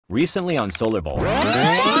Recently on Solarballs.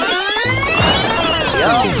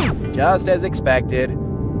 Yup, just as expected.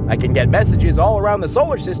 I can get messages all around the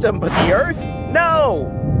solar system, but the Earth?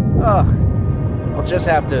 No! Ugh. I'll just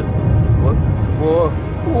have to...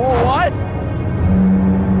 What?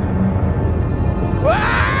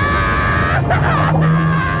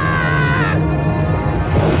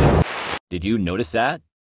 Did you notice that?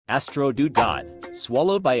 Astrodude got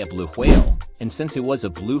swallowed by a blue whale. And since it was a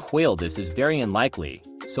blue whale, this is very unlikely.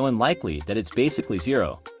 So unlikely that it's basically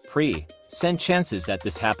 0% chances that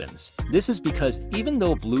this happens. This is because even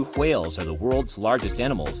though blue whales are the world's largest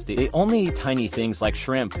animals, they only eat tiny things like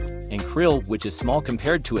shrimp and krill, which is small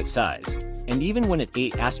compared to its size. And even when it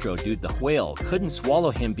ate Astrodude, the whale couldn't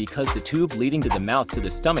swallow him because the tube leading to the mouth to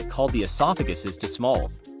the stomach called the esophagus is too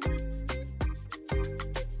small.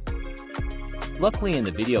 Luckily in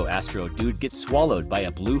the video, Astrodude gets swallowed by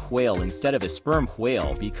a blue whale instead of a sperm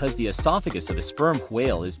whale because the esophagus of a sperm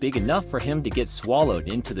whale is big enough for him to get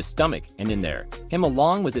swallowed into the stomach, and in there, him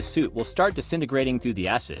along with his suit will start disintegrating through the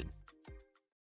acid.